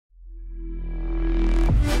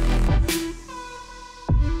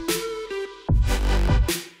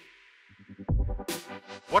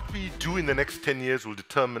we do in the next 10 years will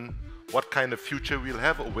determine what kind of future we'll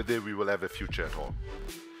have or whether we will have a future at all.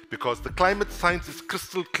 Because the climate science is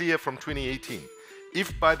crystal clear from 2018.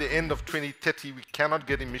 If by the end of 2030 we cannot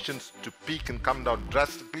get emissions to peak and come down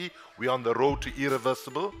drastically, we're on the road to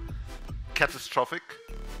irreversible, catastrophic,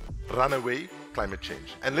 runaway climate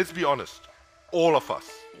change. And let's be honest, all of us,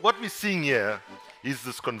 what we're seeing here is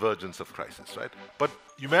this convergence of crisis, right? But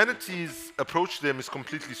humanity's approach to them is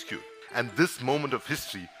completely skewed. And this moment of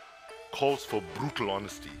history calls for brutal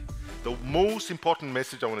honesty. The most important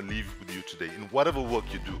message I want to leave with you today, in whatever work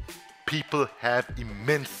you do, people have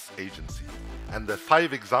immense agency. And the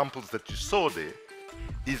 5 examples that you saw there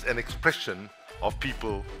is an expression of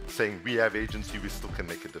people saying we have agency, we still can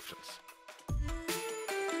make a difference.